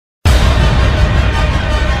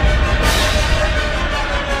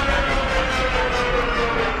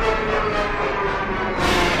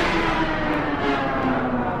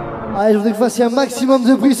Allez, je voudrais que vous fassiez un maximum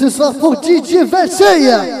de bruit ce soir pour DJ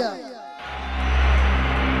Weltseuil.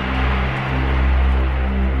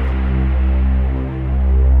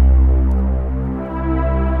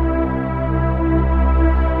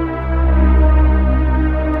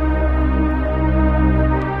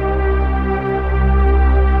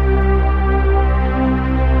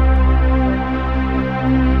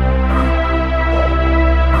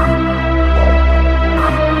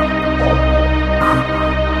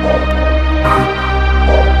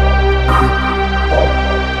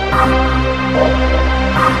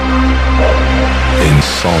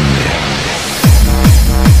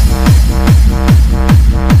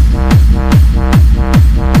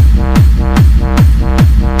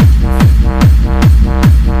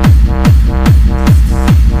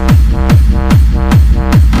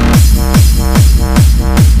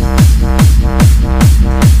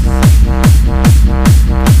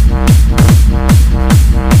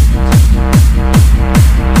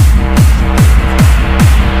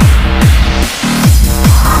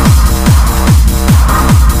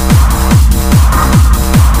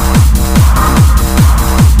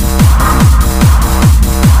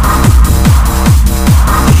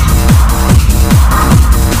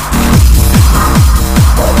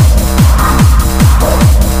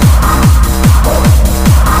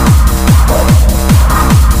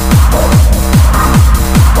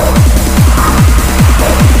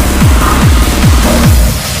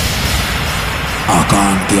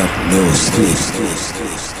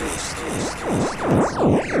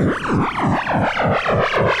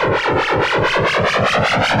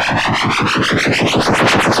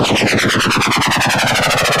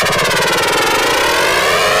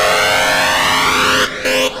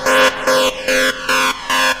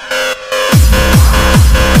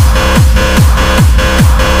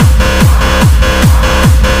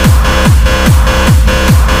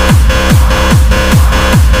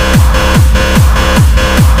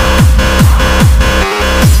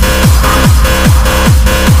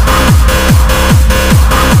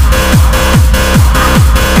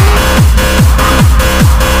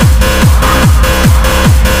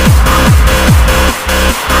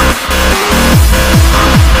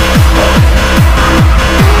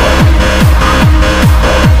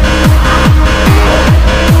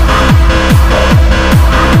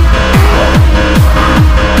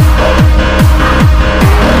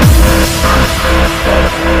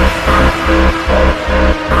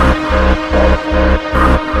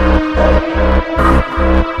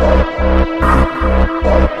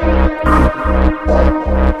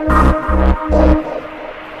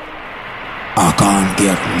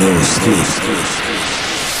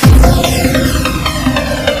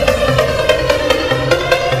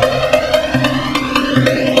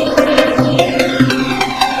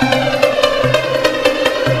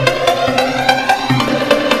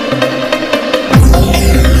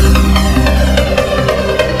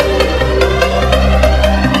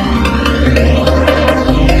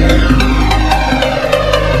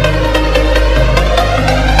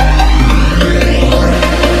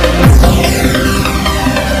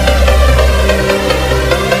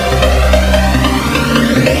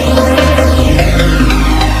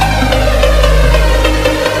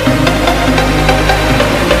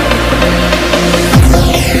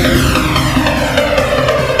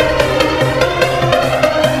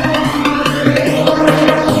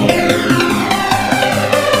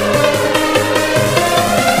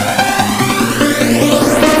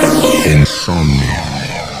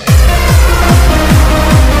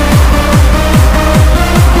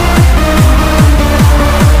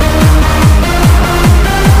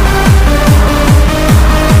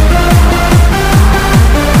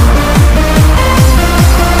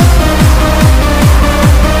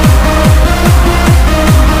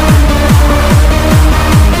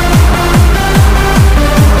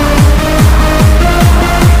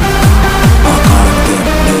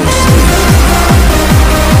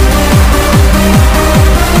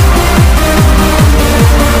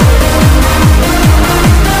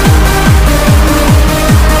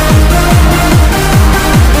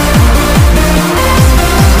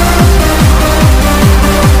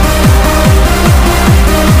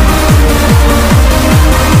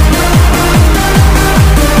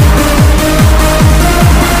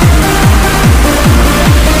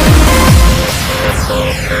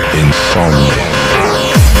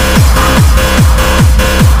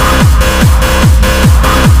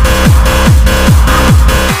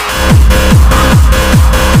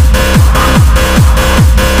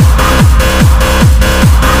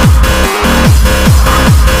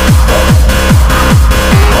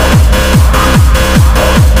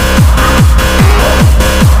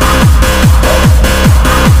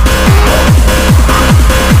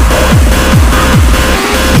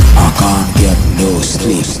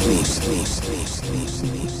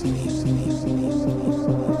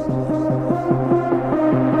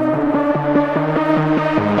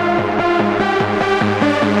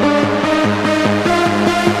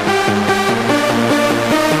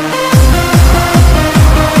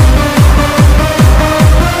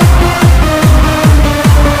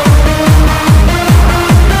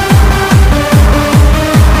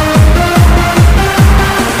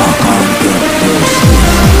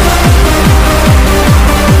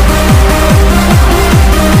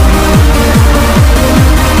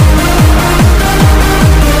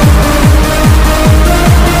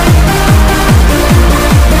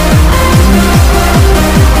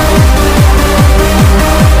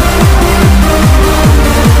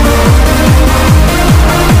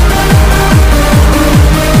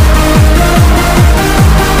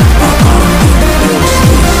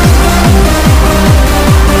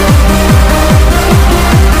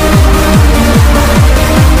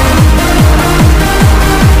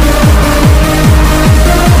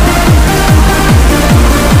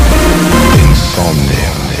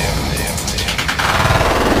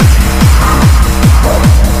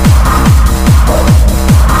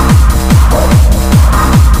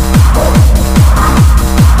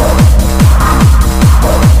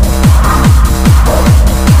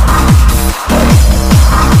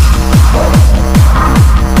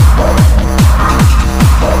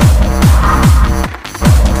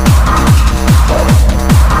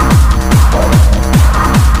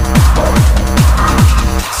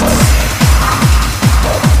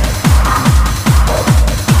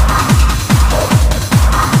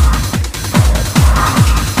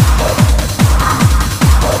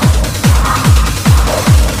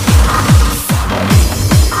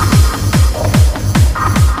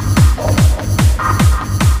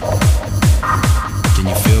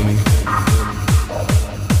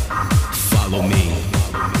 Follow me.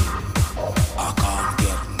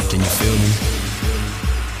 Can you feel me?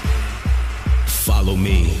 Follow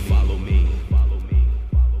me.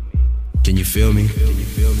 Can you feel me?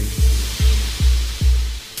 Follow me.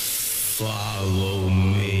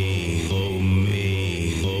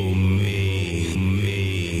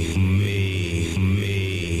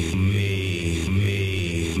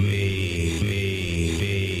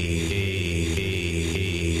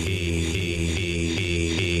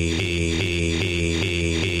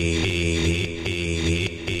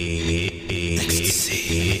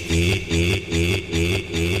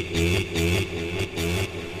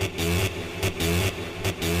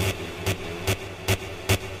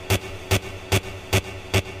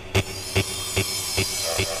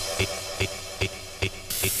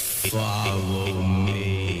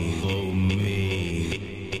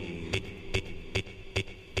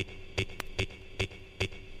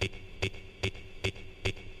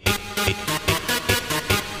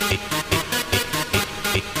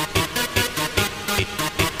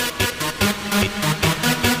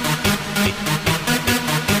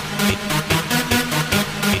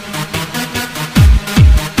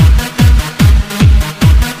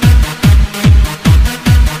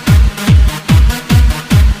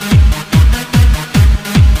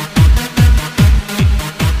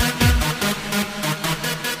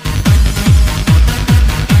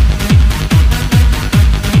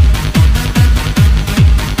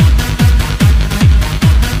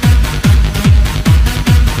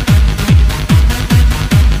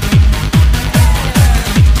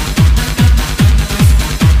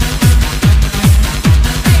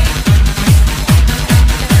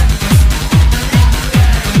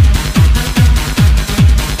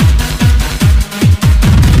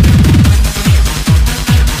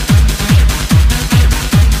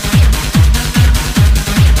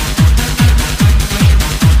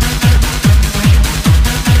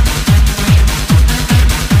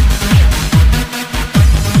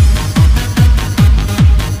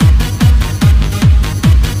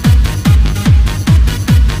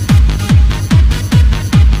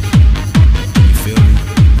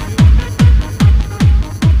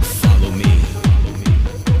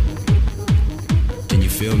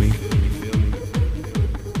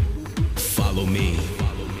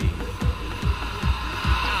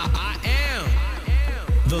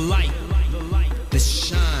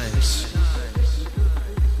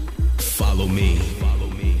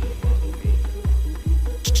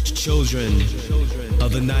 Children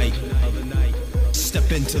of the night,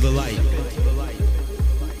 step into the light.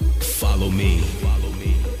 Follow me.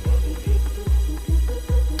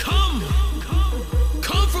 Come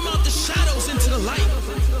from out the shadows into the light.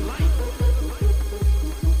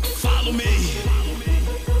 Follow me.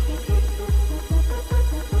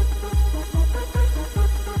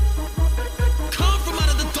 Come from out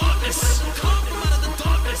of the darkness. Come from out of the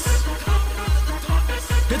darkness.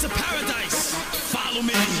 Into paradise. Follow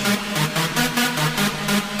me.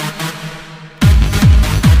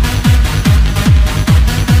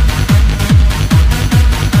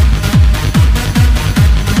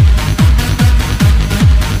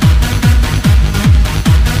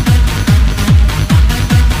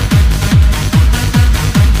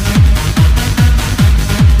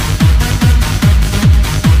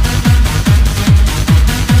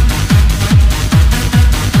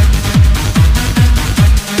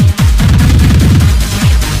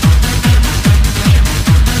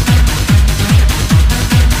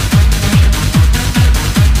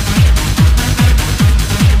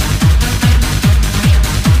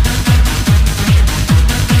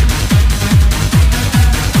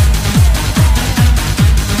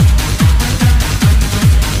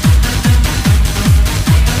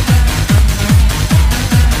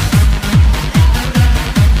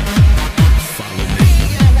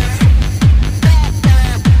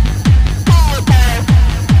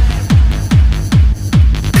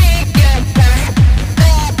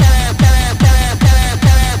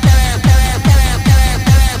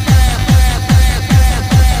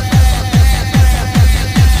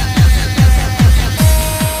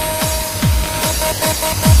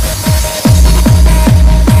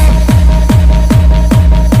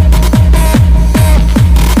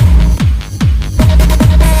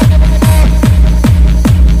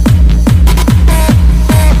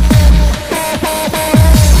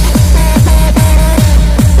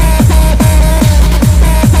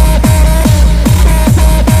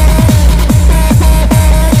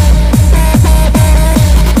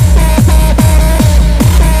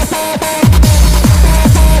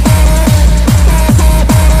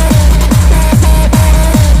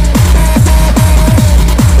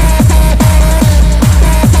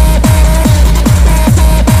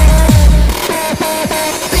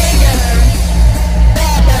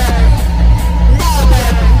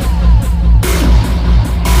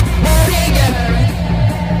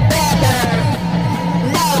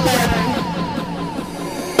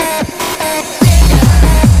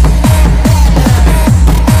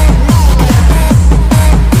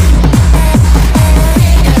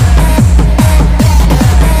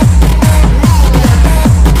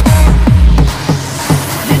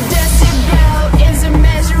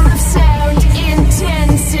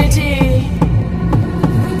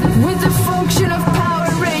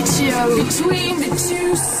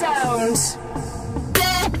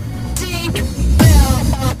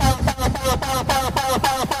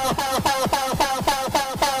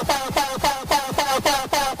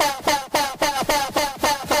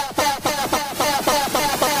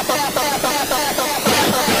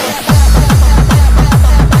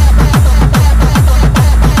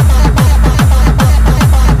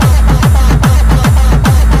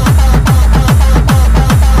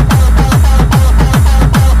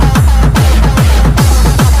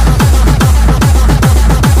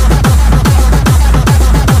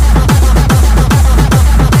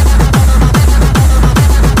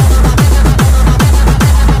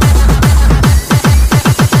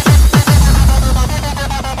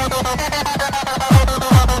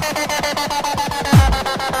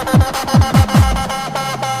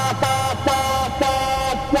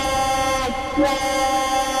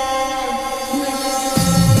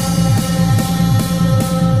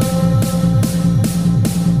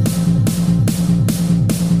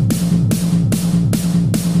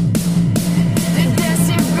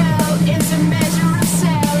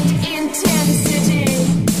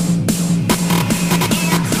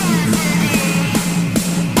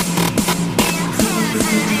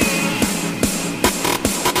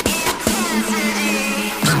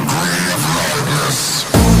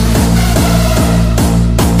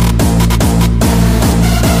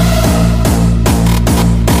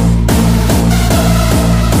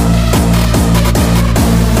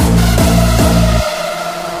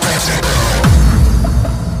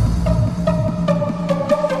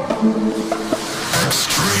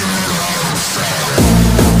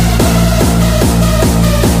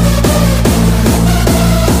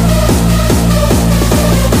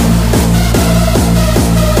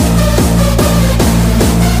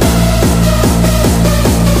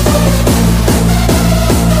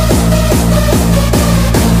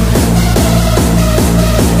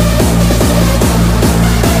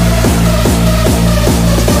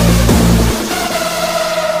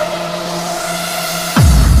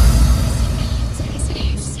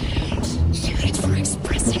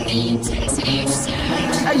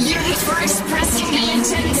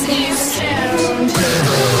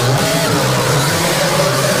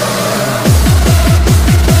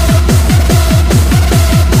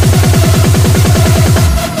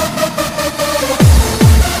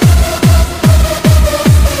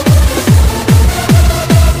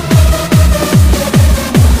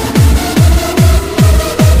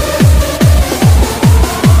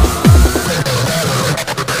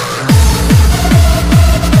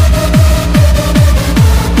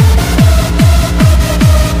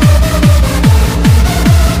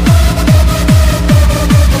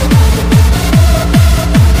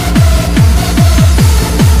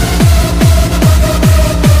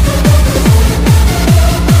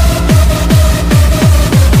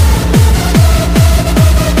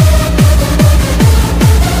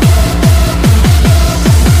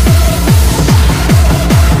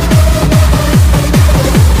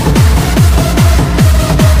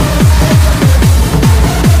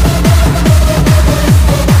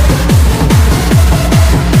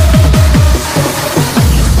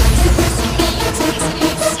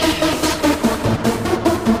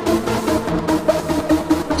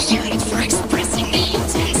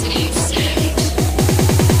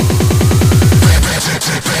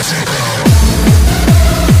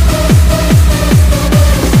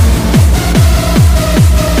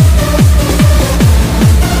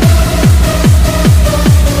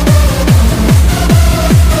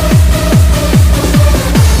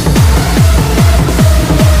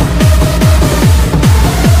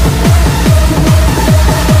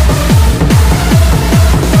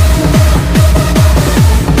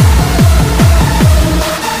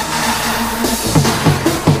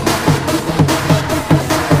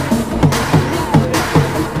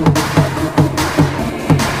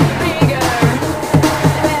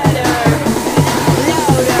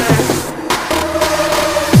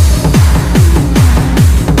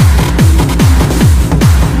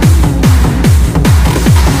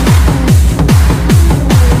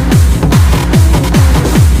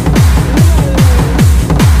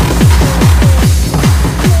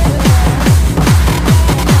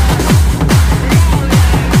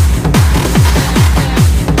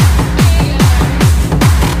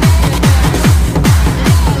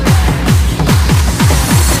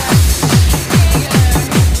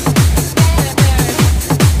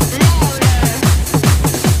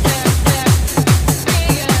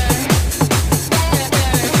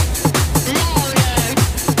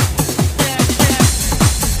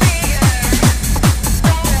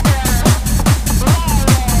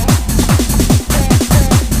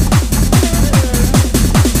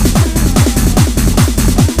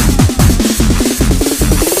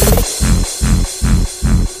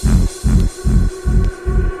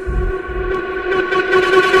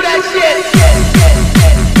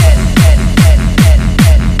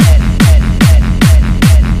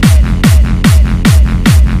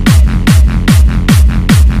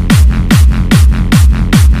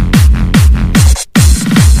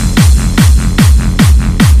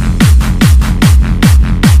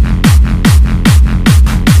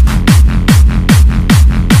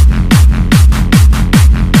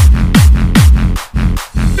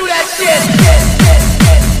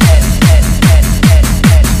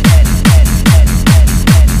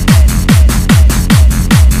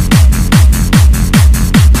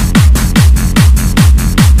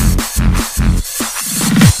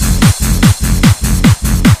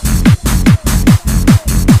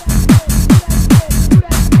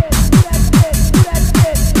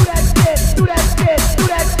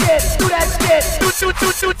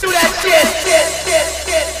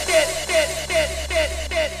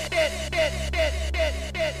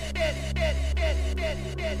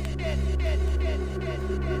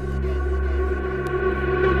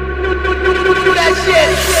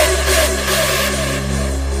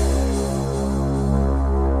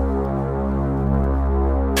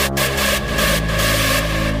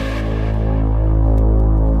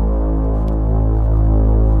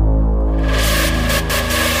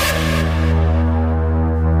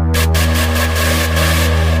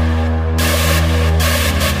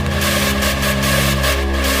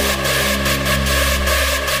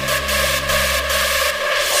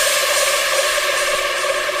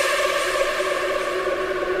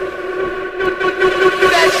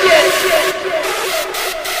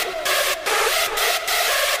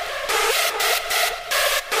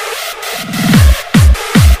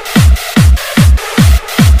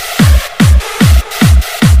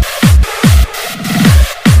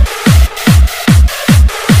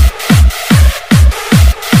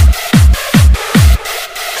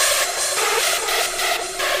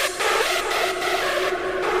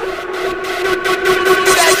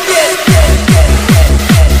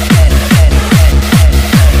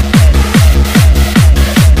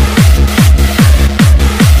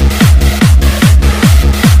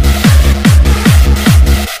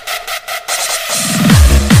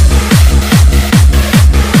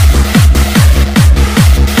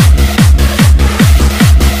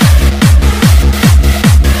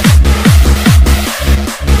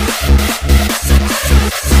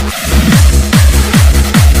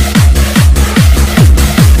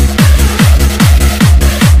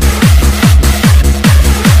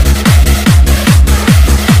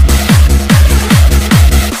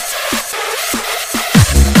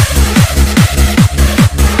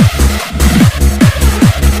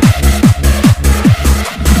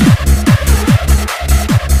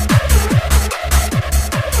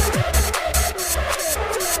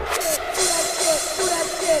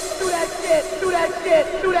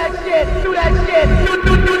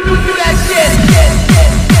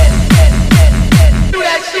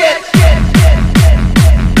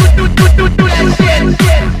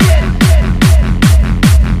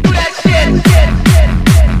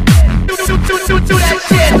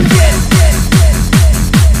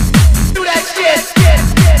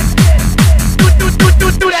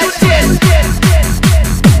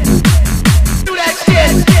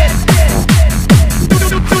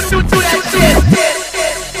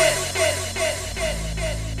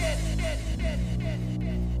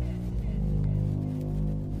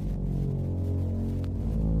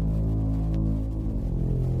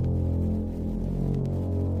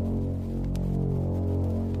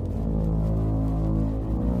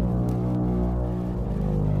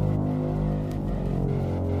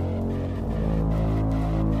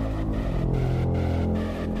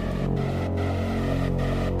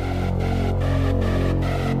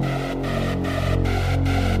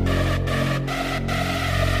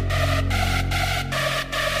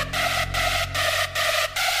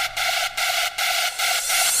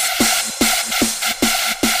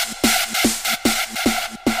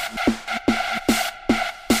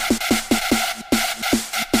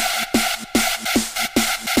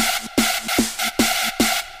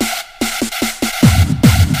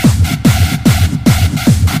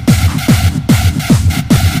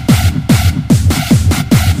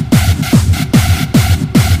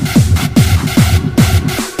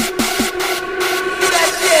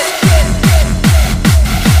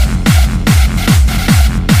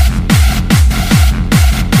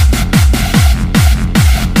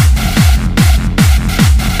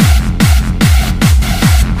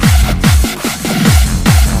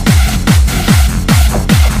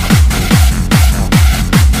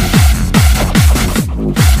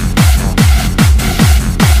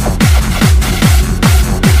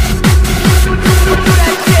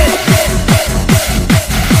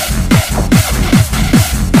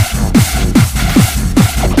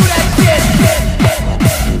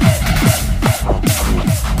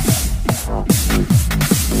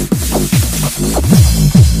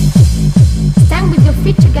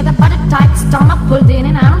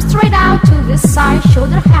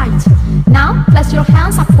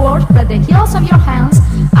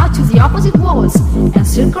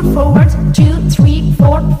 circle forward, 2, 3,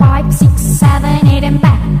 4, 5, 6, 7, 8 and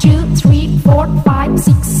back, 2, 3, 4, 5,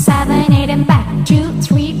 6, 7, 8 and back, 2,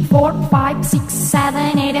 3, 4, 5, 6,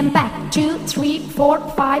 7, 8 and back, 2, 3, 4,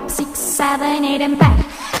 5, 6, 7, 8 and back.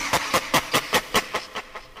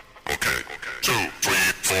 Okay, 2, 3,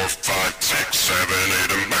 4, 5, 6, 7,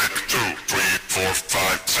 8 and back, 2, 3, 4,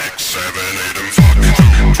 5, 6, 7, 8 and fuck,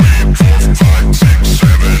 2, 3, 4, 5, 6,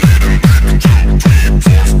 7, 8 and back, 2, 3,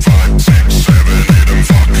 4, 5, 6, 7, 8 and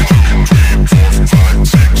fuck, 2, 3,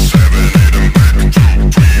 4,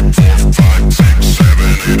 5, 6, 7, 8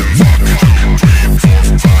 and back, 2, 3, 4, 5, 6, 7, 8 and fuck, 2, 3, 4, 5, 6, 7, 8 and back, 2, 3, 4, 5, 6, 7, 8 and fuck, 2, 3, 4, 5, 6, 7, 8 and back, 2, 3, 4, 5, 6, 7, 8 and fuck, 2, 3,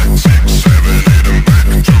 4, 5, 6, 7, 8 and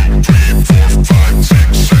back, 2, 3,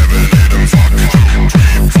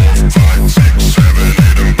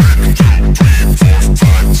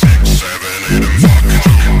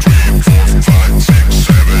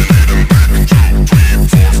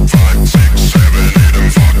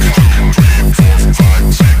 4,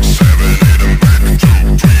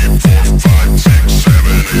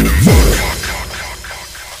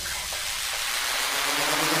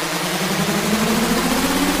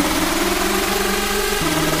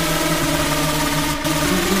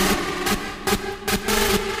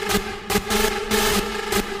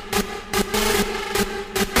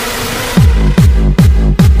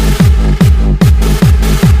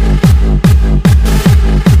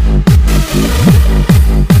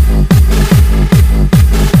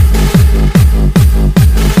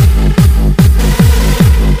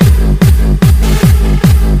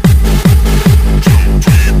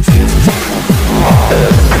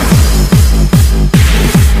 7, 8 and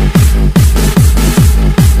fuck, 2,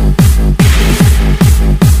 3, 4,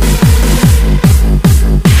 5, 6, 7, 8 and back,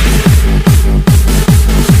 2, 3,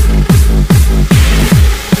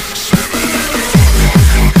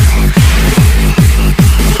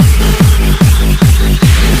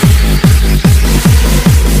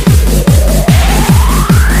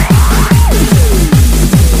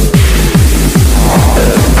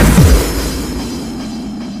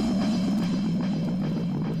 4, 5, 6,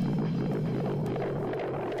 7, 8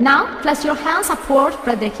 and fuck. Now, place your hands upward,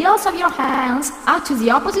 spread the heels of your hands out to the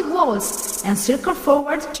opposite walls, and circle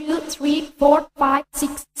forward, 2, 3, 4, 5,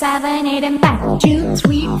 6, 7, 8 and back, 2,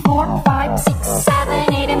 3, 4, 5, 6,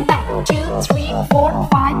 7, 8 and back, 2, 3, 4,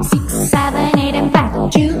 5, 6, 7, 8 and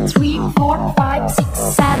back, 2, 3, 4, 5, 6,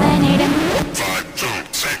 7, 8 and 5, 2,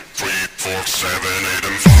 6, 3, 4, 7, 8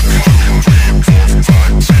 and fuck, 2, 3, 4,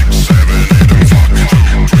 5, 6, 7,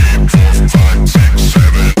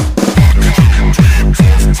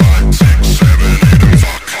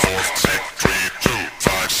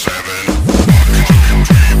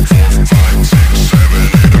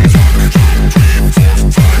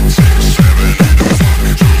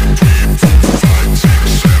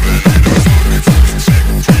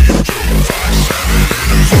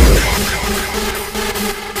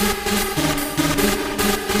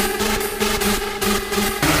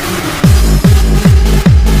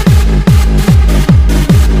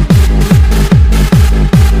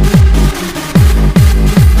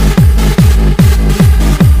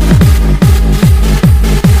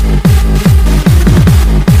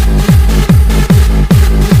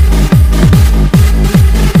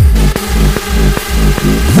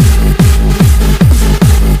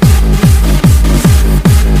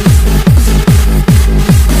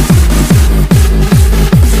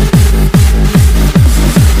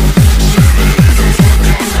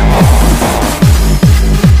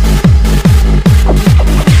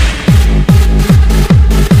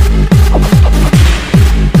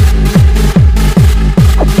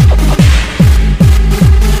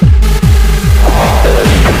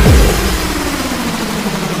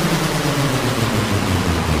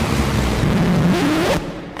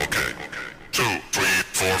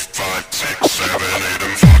 five, six, seven, eight,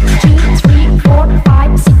 and fuck. 2, 3, 4,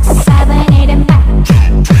 5, 6, 7, 8, and back.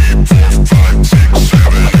 2, 3, 4, 5, 6,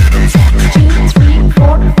 7, 8, and fuck. 2, 3,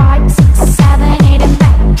 4, 5, 6, 7, 8, and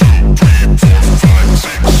back. 2,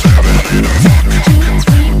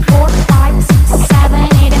 3, 4, 5, 6, 7,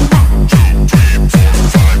 8, and fuck. 2, 3, 4, 5, 6, 7, 8, and back. 2, 3, 4, 5, 6,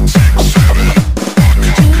 7,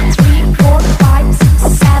 2, 3, 4, 5, 6,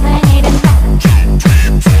 7, 8, and back. 2, 3,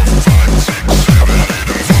 4, 5, 6, 7, 8,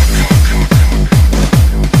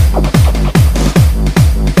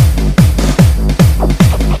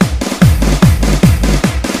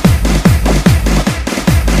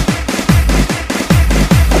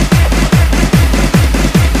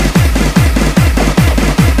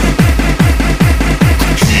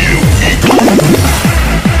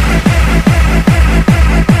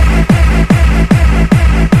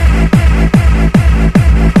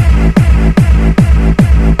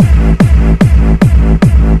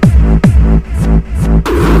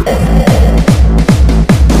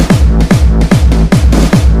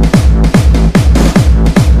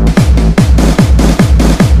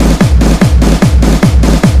 fuck.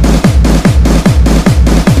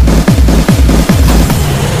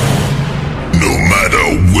 No matter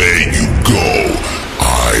where you go,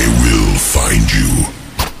 I will find you.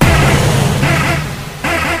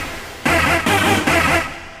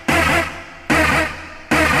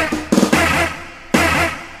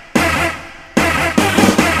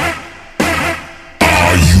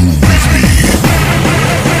 Are you with me?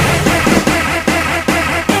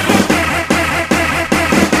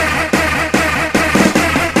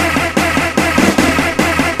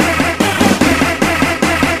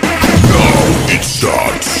 Now it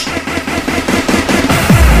starts.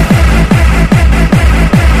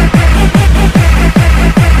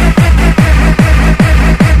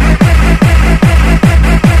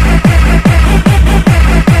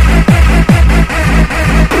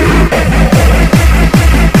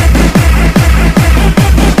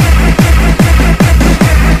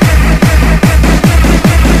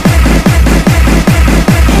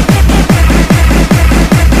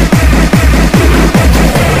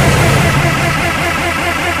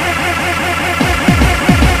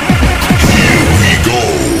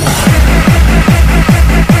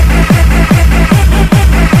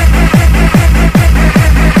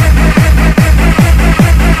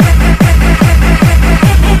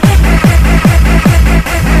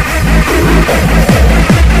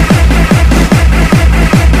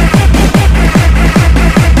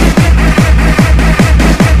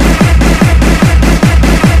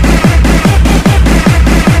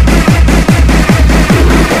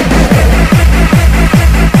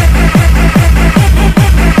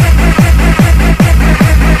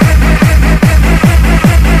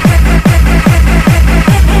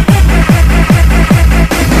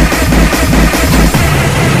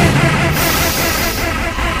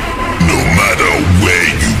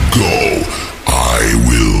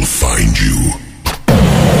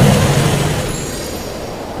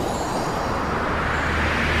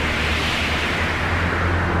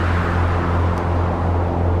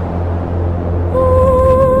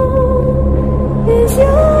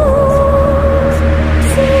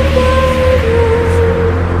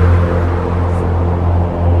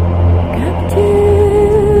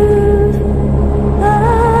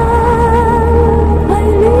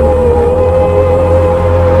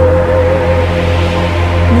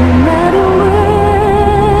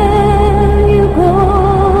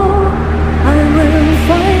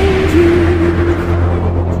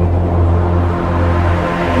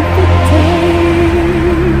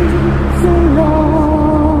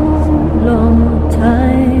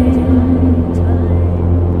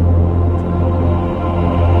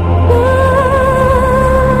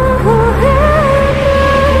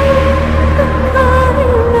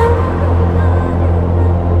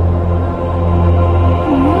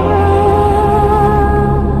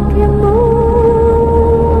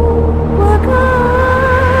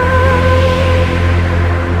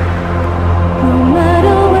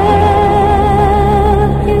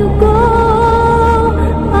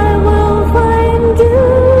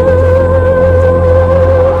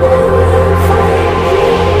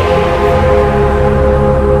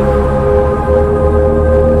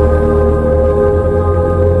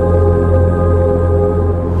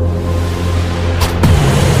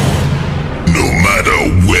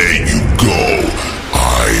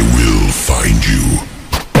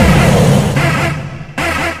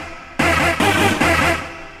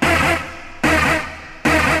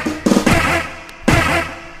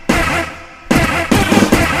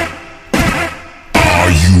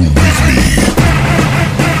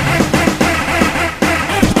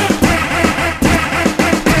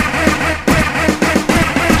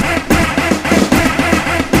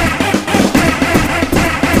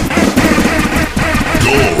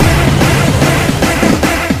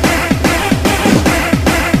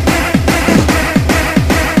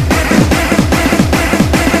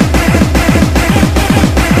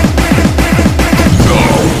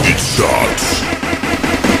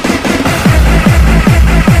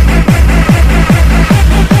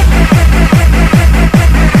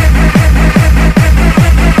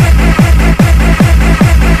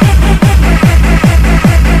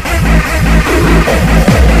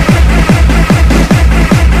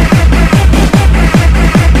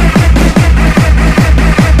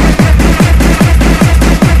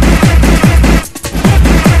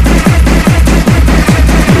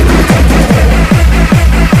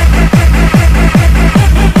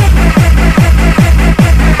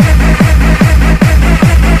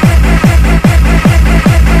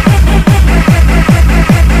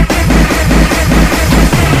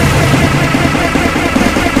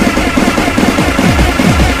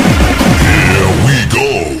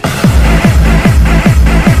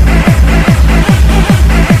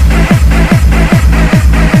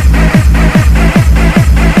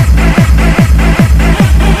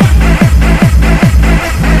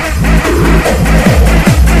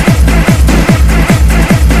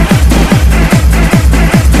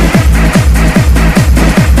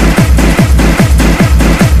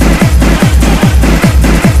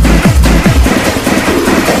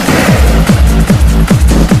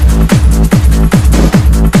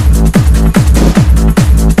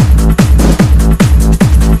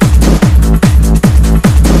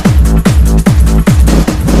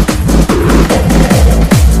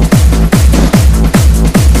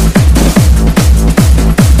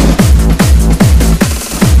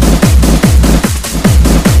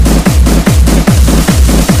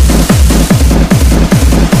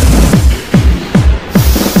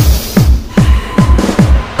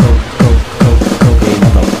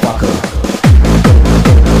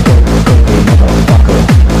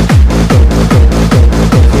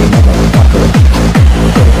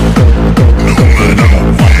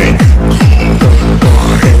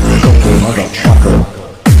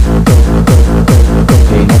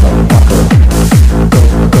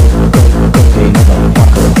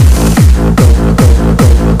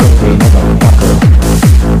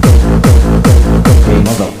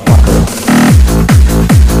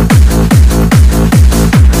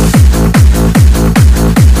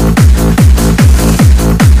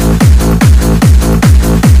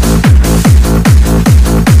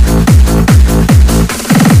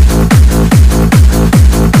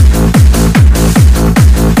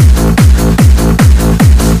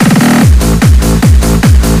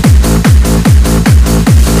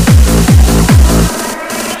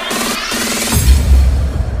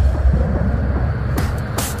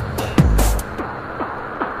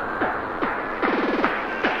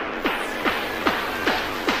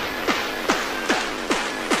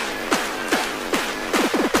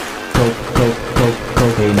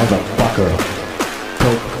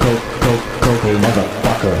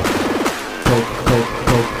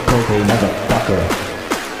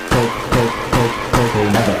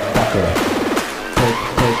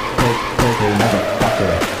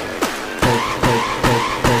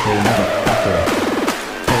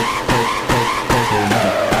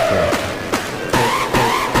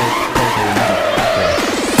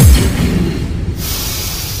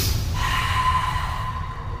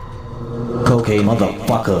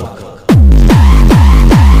 motherfucker.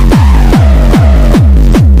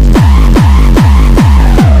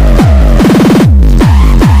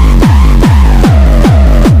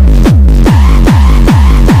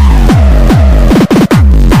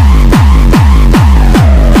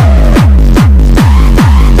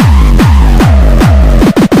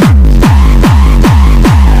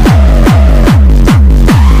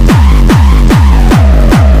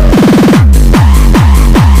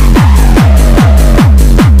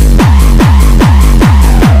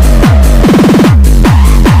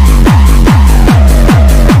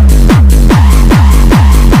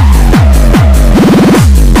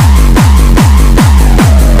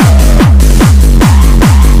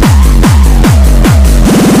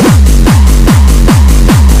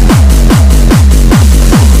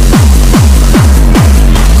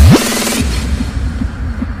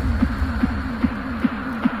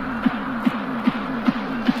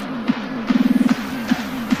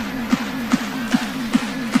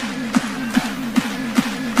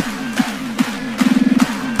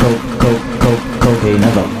 Cocaine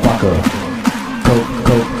motherfucker.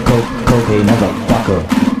 Cocaine motherfucker.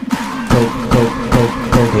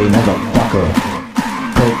 Cocaine motherfucker.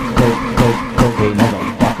 Cocaine motherfucker. Cocaine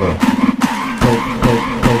motherfucker.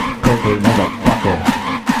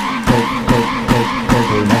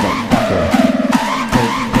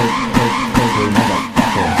 Cocaine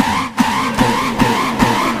motherfucker.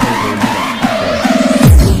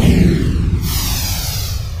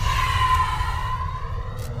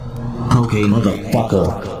 Cocaine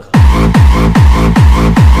motherfucker.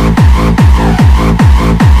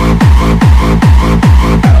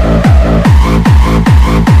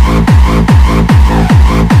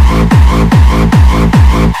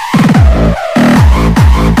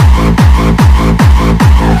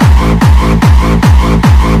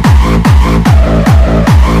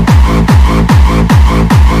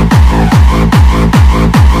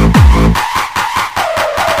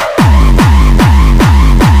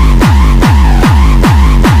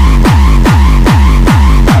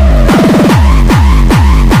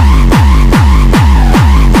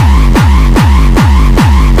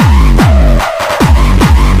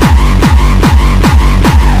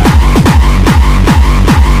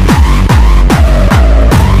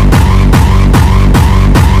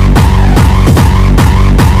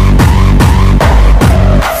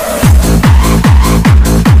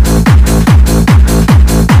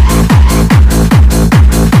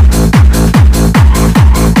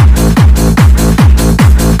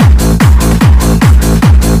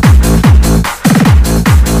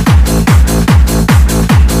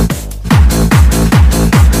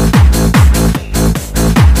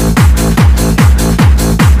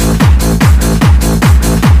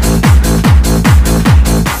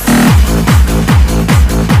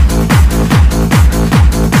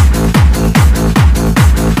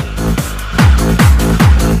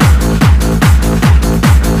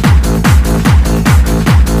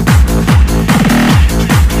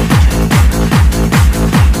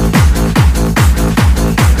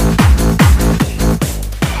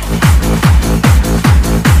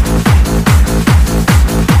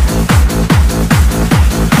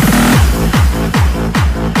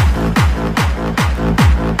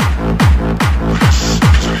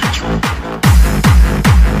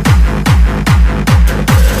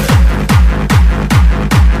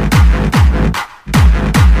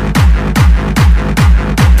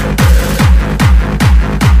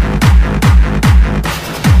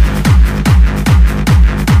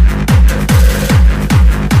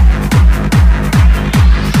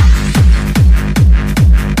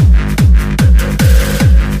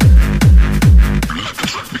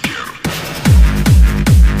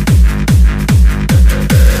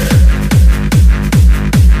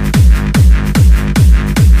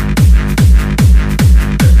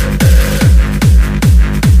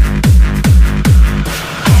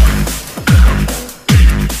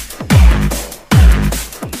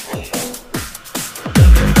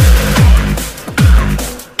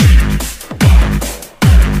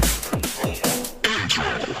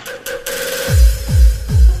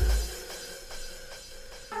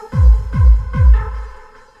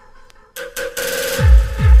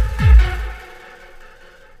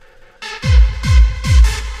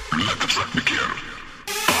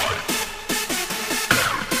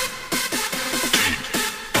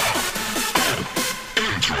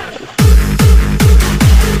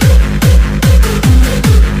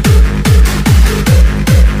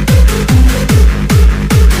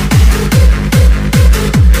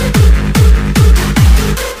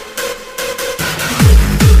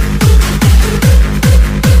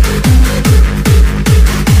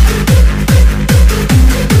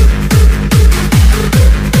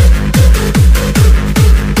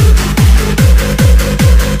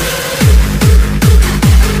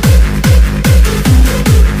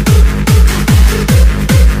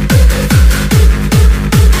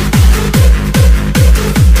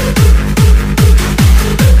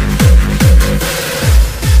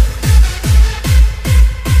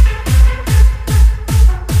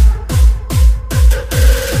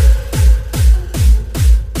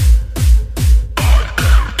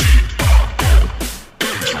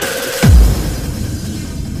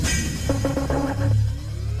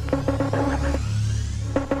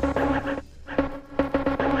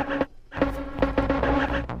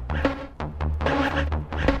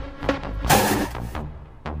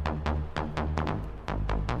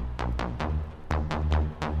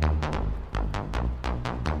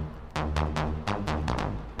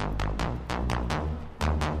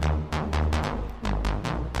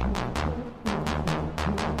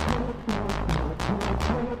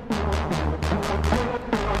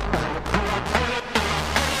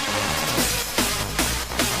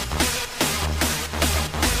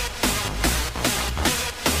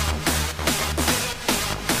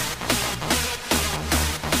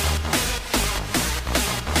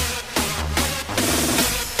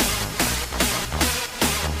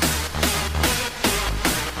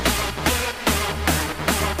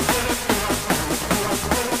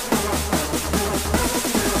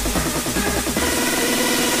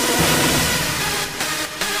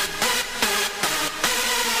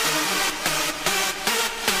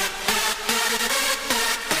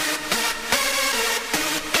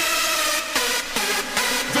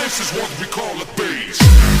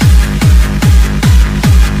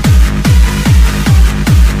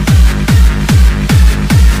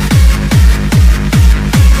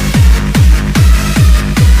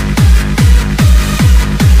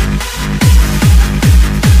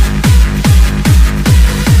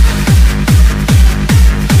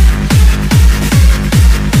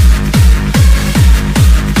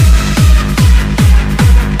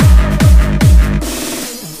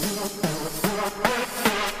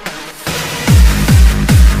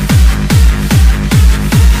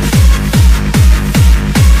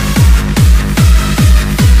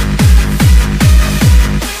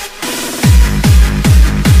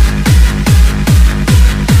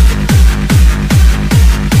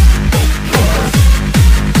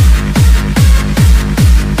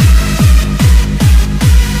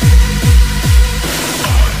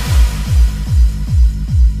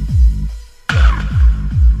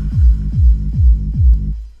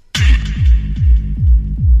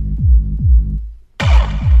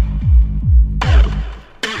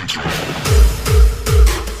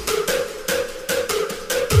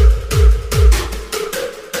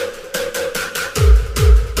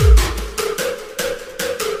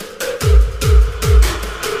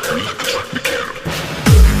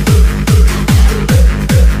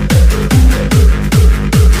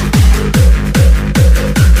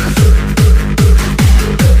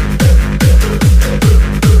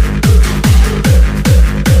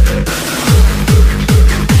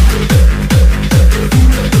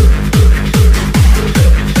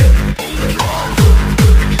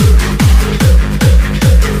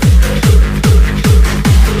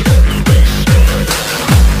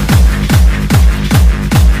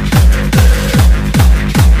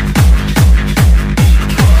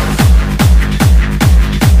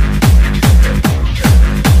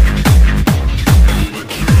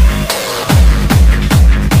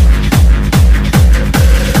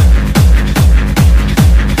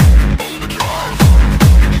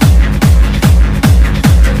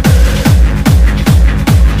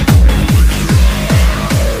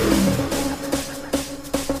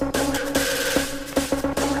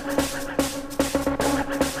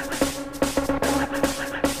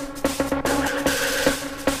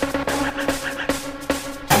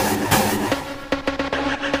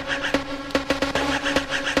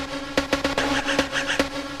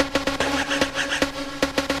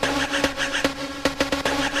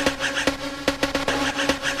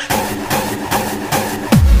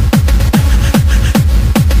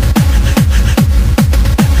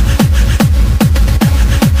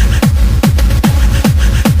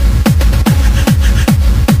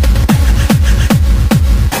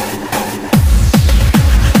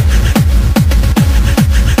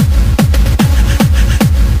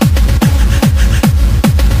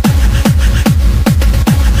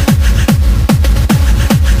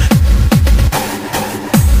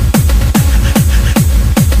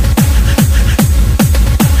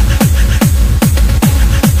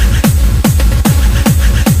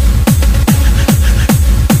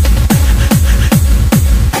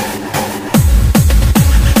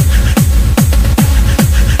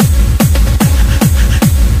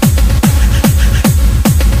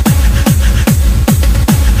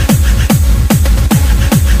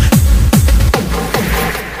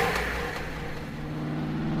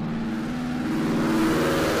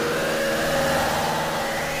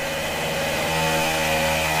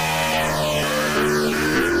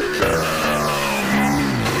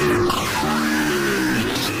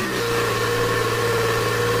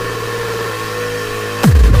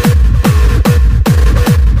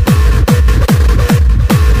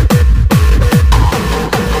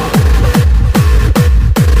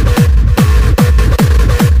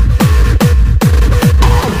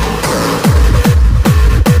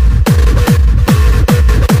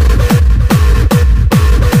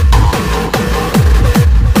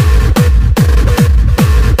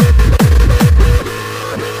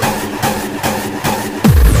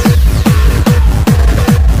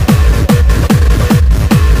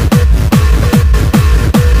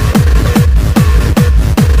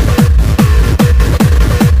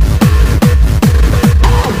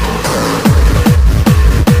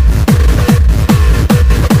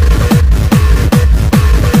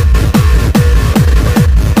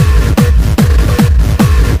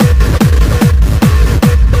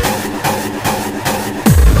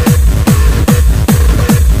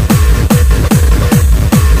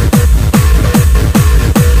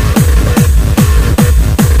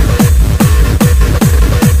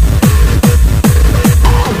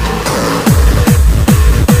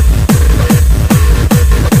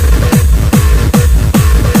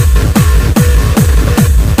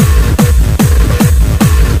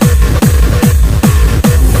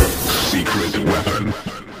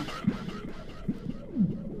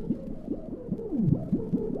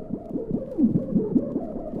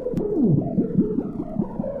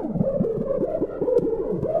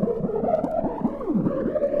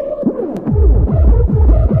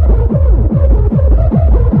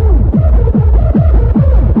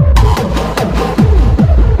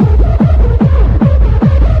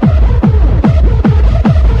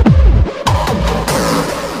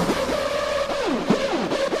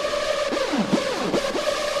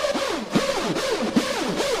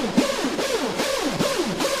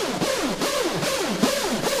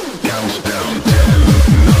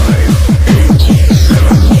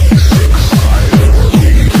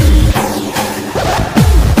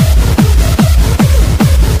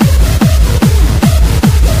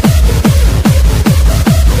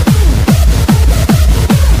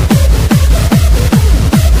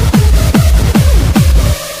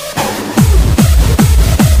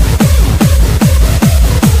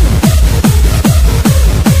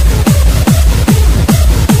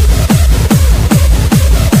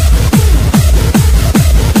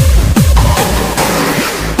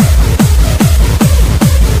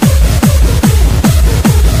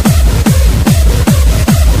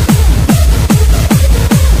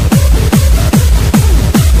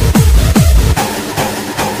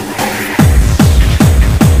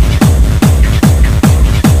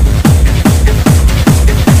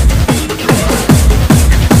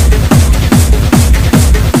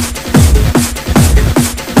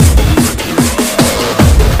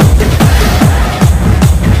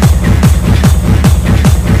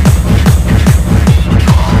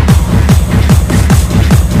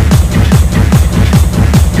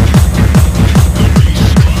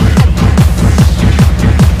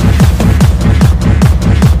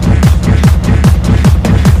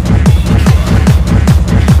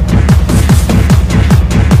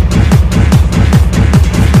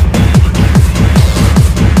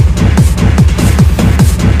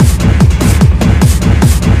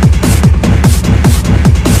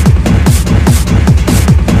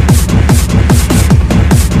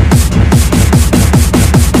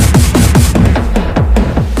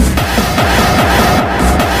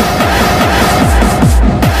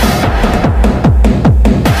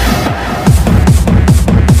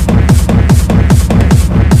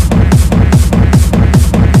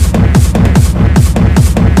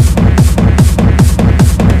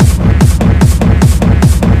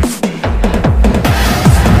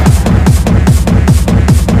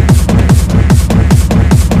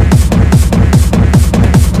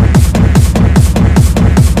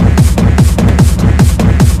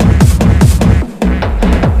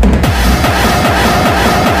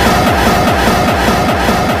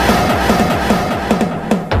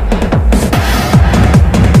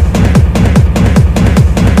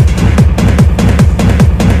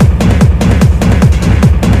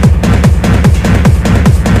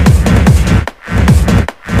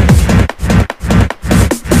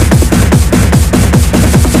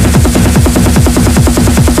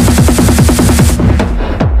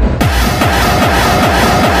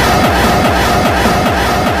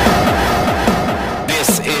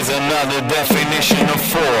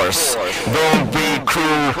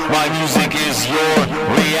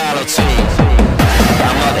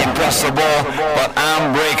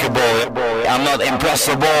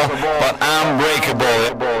 impressible, but I'm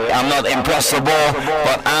breakable. I'm not impressible,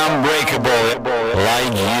 but I'm breakable.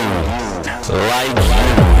 Like you. Like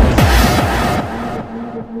you.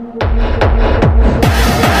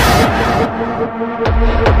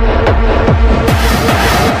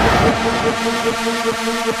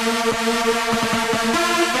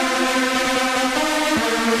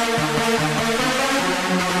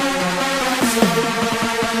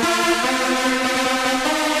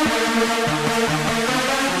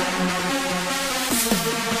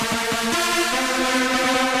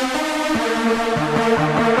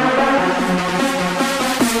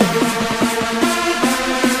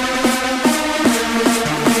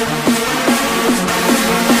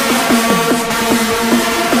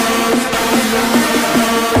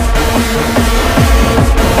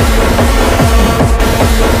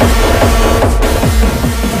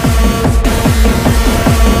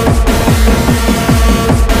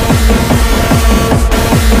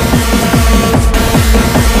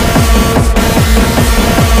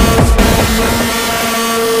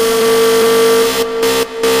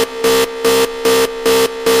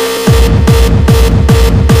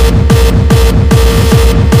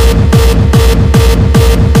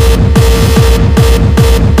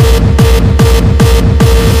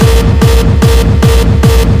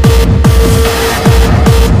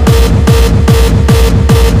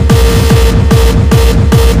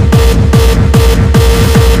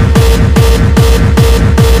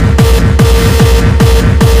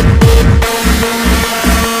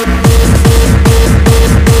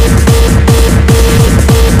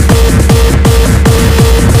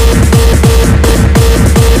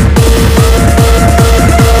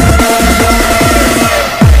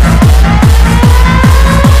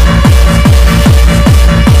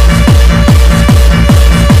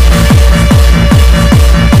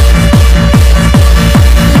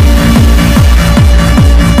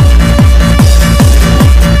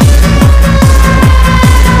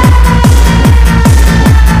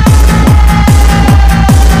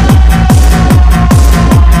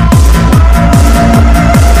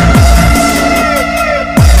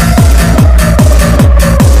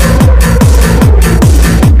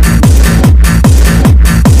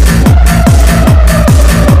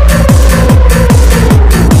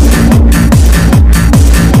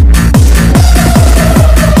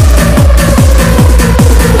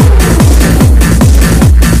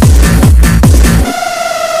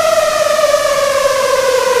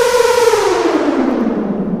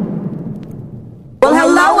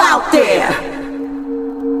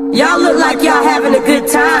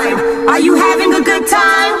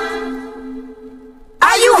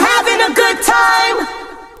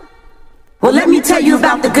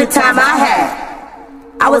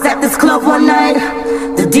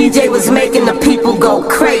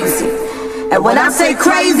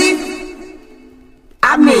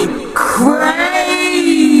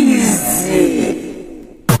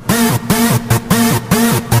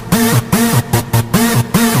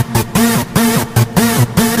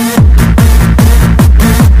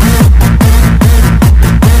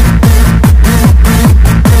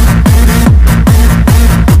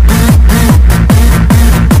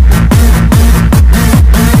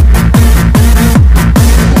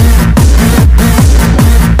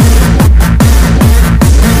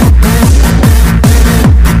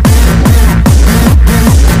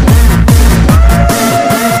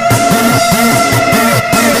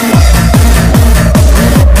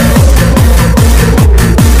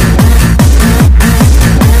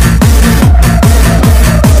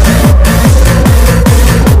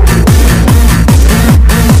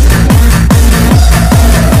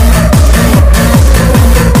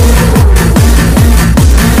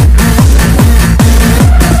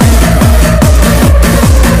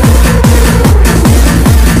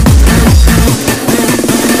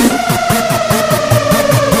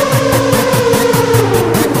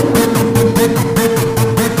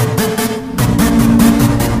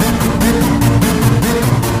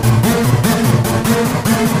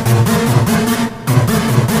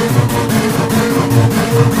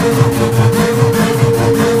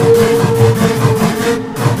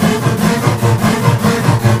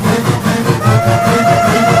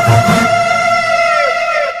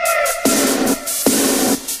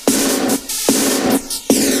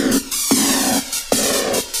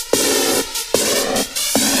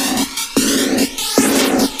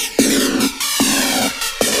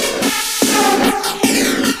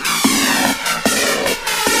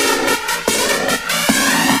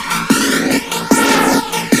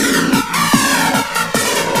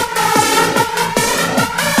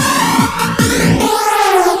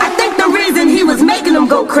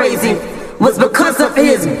 crazy was because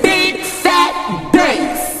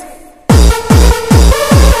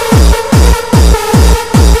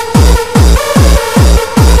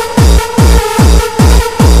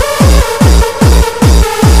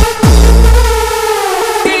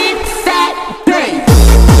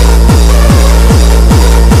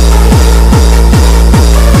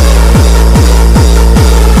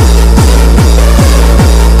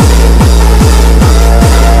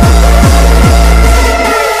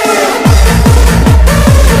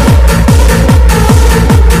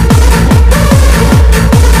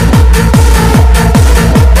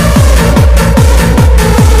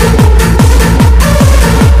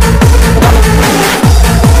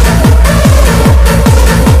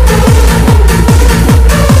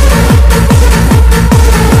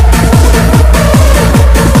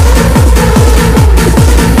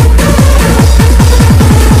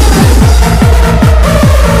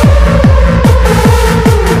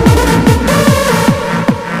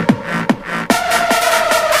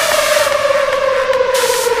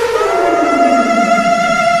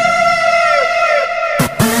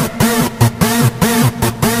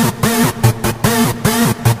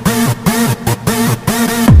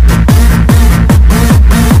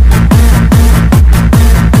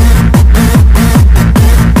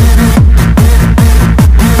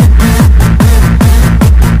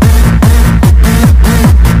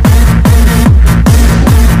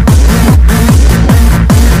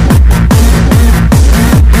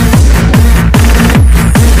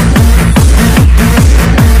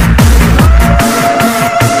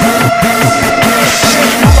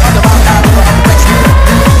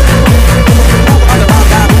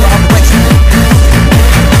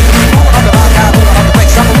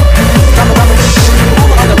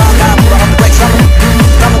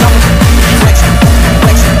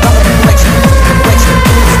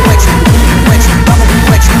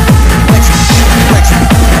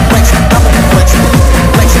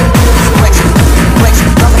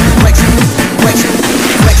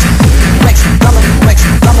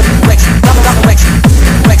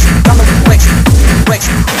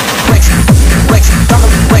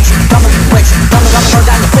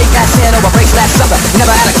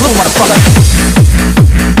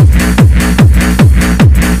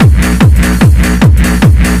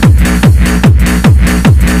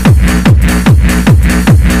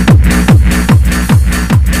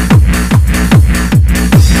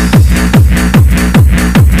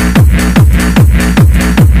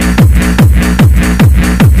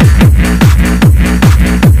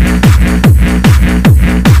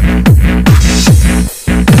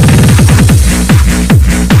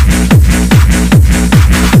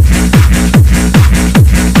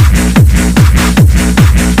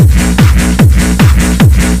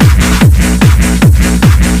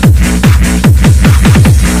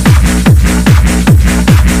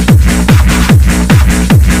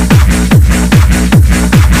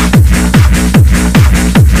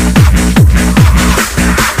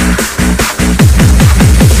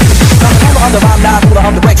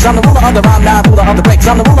brakes. I'm the ruler of the rhyme now, ruler of the brakes.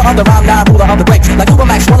 I'm the ruler of the rhyme now, ruler of the brakes. Like Uber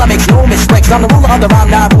Max, well I make no mistakes. I'm the ruler of the rhyme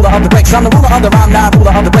now, ruler of the brakes. I'm the ruler of the rhyme now,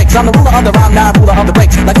 ruler of the brakes. I'm the ruler of the rhyme now, ruler of the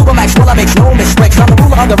brakes. Like Uber Max, well I make no mistakes. I'm the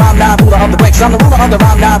ruler of the rhyme now, ruler of the brakes. I'm the ruler of the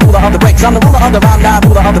rhyme now, ruler of the brakes. I'm the ruler of the rhyme now,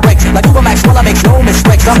 ruler of the brakes. Like Uber Max, well I make no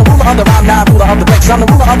mistakes. I'm the ruler of the rhyme now, ruler of the brakes. I'm the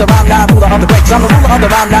ruler of the rhyme now, ruler of the brakes.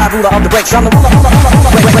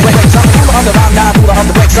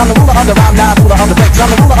 I'm the ruler of the rhyme now, ruler of the brakes. I'm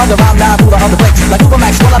the ruler of the rhyme now, ruler of the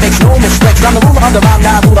brakes. I'm the ruler of the rhyme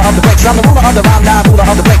now, ruler of the brakes. I'm the ruler of the rhyme now, ruler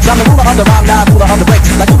of the brakes. I'm the ruler of the rhyme now, ruler of the brakes.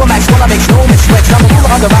 Like Uber Max, well I make no mistakes. I'm the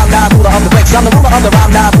ruler of the rhyme now, ruler of the brakes. I'm the ruler of the rhyme now, ruler of the brakes. I'm the ruler of the rhyme now, ruler of the brakes. Like Uber Max, well I make no mistakes. I'm the ruler of the rhyme now, ruler of the brakes. I'm the ruler of the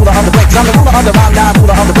rhyme now, ruler of the brakes. I'm the ruler of the rhyme now,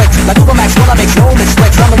 ruler of the brakes. Like Uber Max, well I make no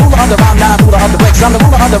mistakes. I'm the ruler of the rhyme now, ruler of the brakes. I'm the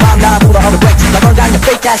ruler of the rhyme now, ruler of the brakes. Like burn down your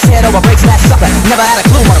fake ass head over breaks that sucker. Never had a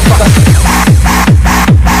clue, motherfucker.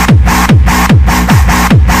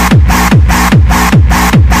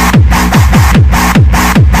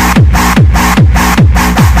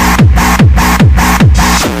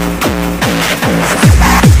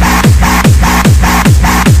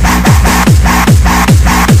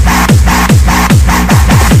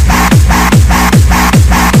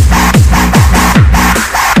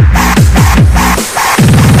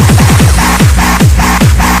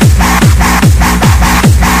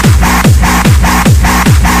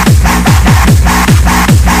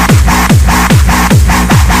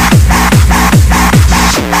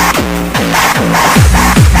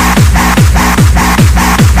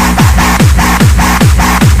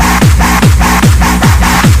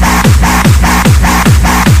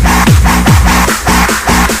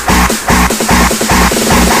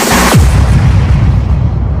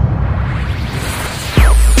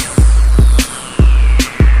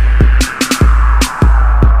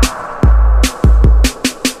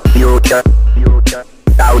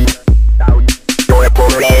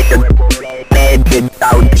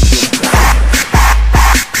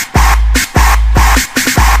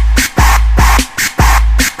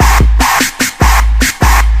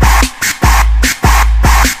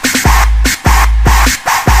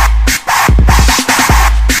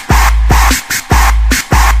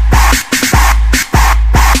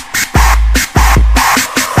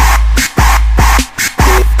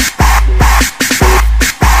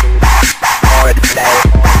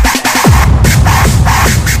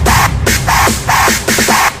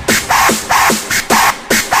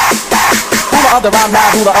 Of the rhyme now,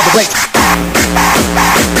 ruler of the brakes.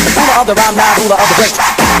 Ruler of the rhyme now, ruler of the brakes. Ruler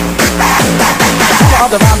of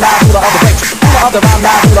the rhyme now, ruler of the brakes. Ruler of the rhyme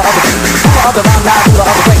now, ruler of the brakes. Ruler of the rhyme now, ruler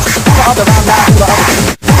of the brakes. Ruler of the rhyme now, ruler of the brakes. Ruler of the rhyme now, ruler of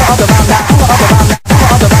the rhyme now, ruler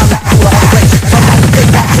of the rhyme now, ruler of the brakes. Sometimes you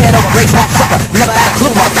take that head over breaks that sucker. Never had a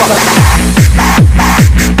clue, motherfucker.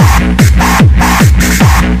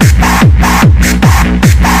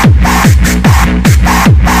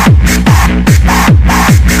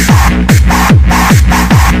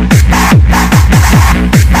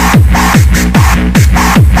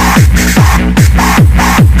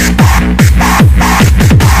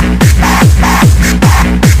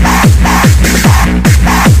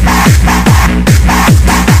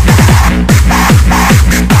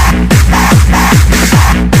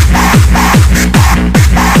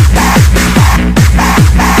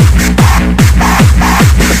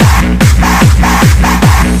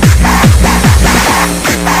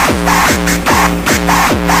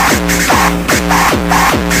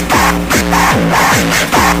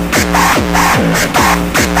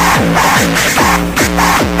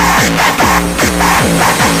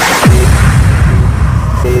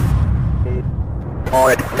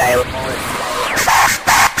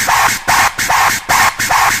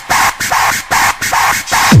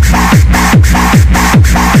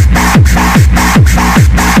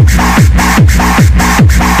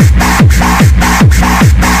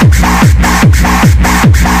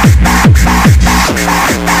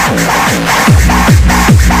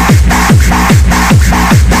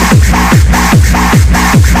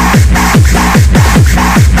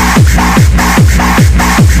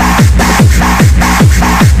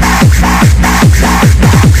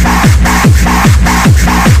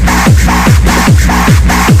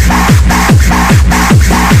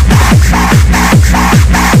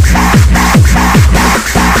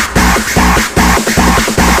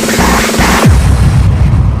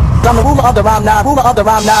 I'm the ruler of the rhyme now, ruler of the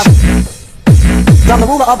rhyme now. I'm the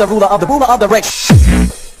ruler of the brakes.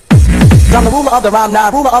 I'm the ruler of the rhyme now,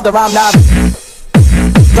 ruler of the rhyme now.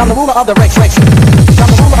 I'm the ruler of the brakes. I'm the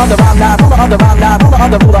ruler of the rhyme now, ruler of the rhyme now, ruler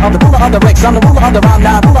of the ruler of the brakes. I'm the ruler of the rhyme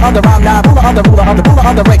now, ruler of the rhyme now, ruler of the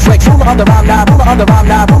brakes. Ruler of the rhyme now, ruler of the rhyme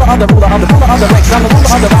now, ruler of the brakes. I'm the ruler of the rhyme now,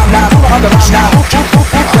 ruler of the rhyme now, ruler of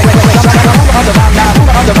the brakes. I'm the ruler of the rhyme now,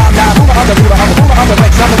 ruler of the rhyme now, ruler of the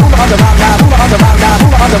brakes. I'm the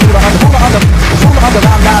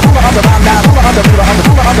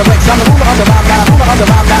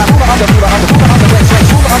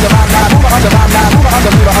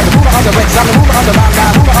brakes. I'm the ruler of the rhyme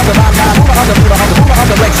now, ruler of the rhyme now, ruler of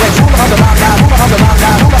the brakes, ruler of the rhyme now, ruler of the rhyme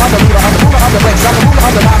now, ruler of the brakes. I'm the ruler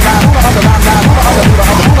of the rhyme now, ruler of the rhyme now, ruler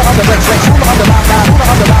of the brakes, ruler of the rhyme now,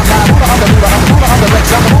 ruler of the rhyme now, ruler of the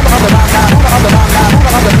brakes. I'm the ruler of the rhyme now, ruler of the rhyme now,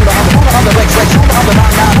 ruler of the brakes, ruler of the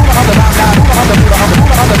rhyme now, ruler of the rhyme now, ruler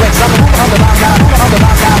of the brakes. I'm the ruler of the rhyme now, ruler of the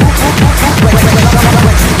rhyme now,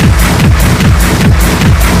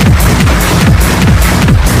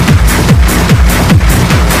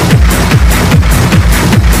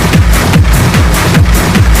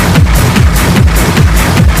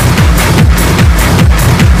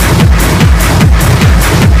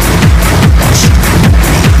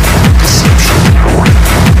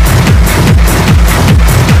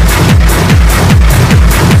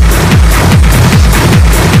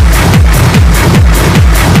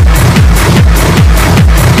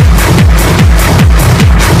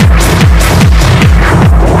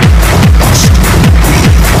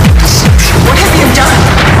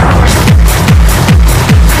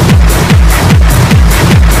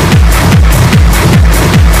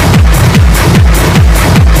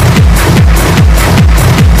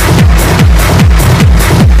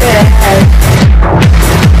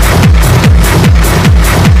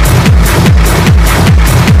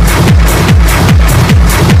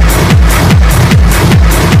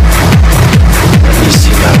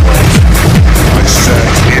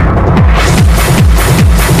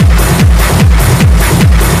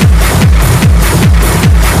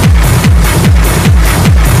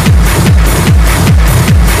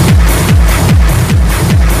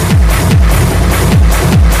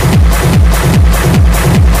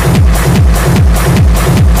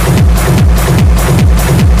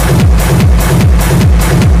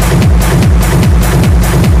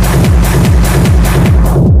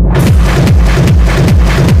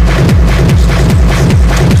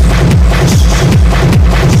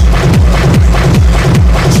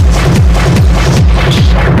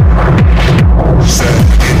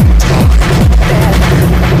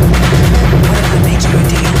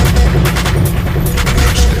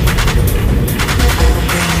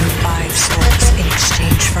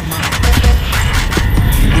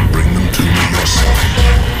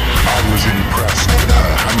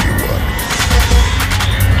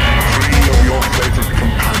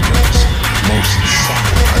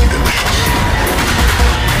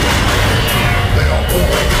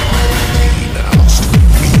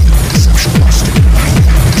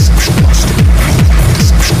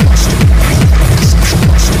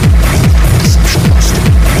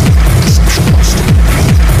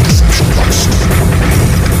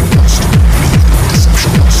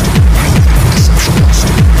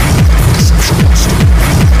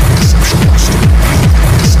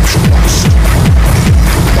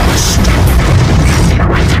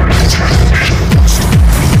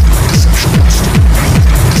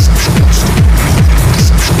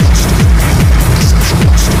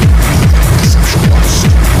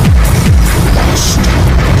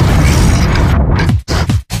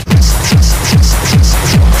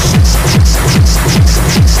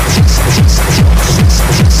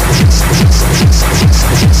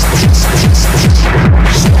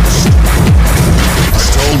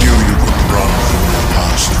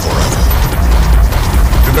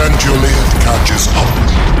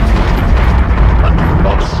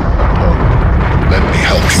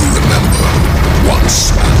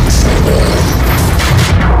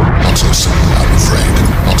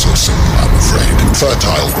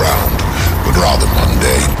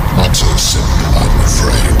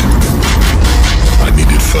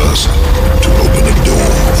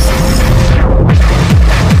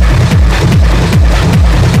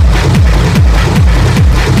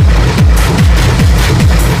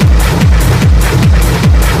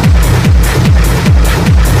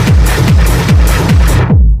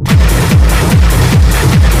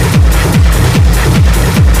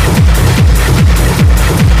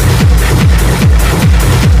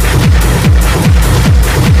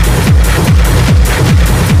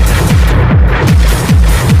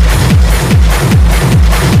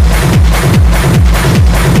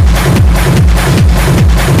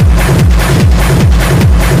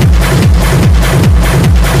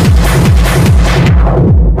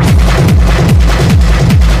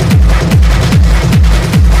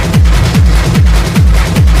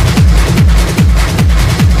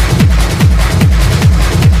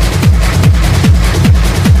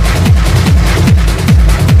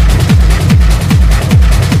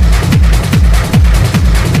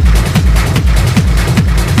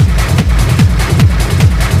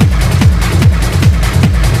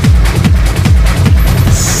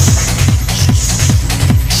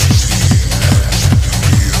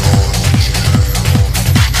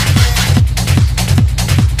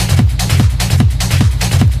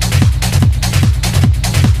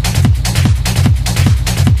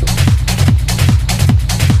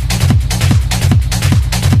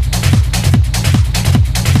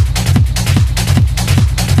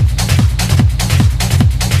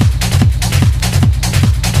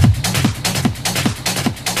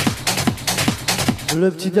 Le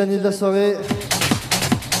petit dernier de la soirée.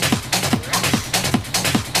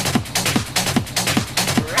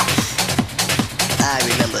 I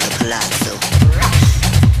remember the palazzo.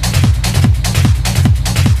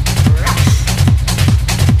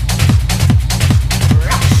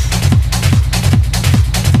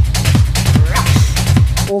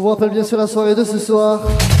 On vous rappelle bien sûr la soirée de ce soir.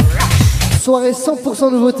 Soirée 100%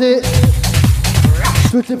 nouveauté.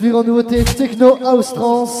 Toutes les plus grandes nouveautés techno, house,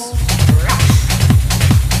 trance.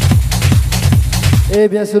 Et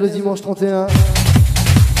bien sûr le dimanche 31.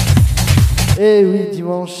 Et oui,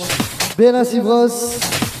 dimanche. Bella Cibros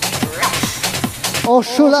en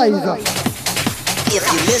show live. If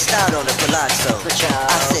you missed out on the palazzo, I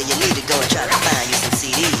say you need to go and try to find you some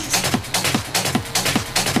CDs.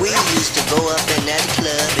 We used to go up in that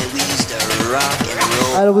club and we used to rock and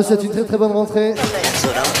roll. Alors vous souhaite une très très bonne rentrée. That's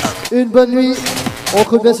what I'm up. Une bonne nuit. On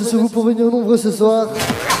compte bien sur vous pour venir nombreux ce soir.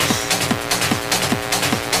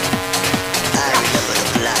 I remember the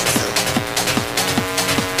palazzo.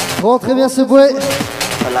 Rentrez bien ce bouet.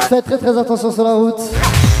 Faites très très attention sur la route.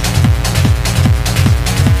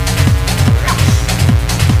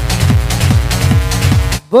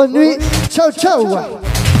 Bonne nuit. Ciao ciao.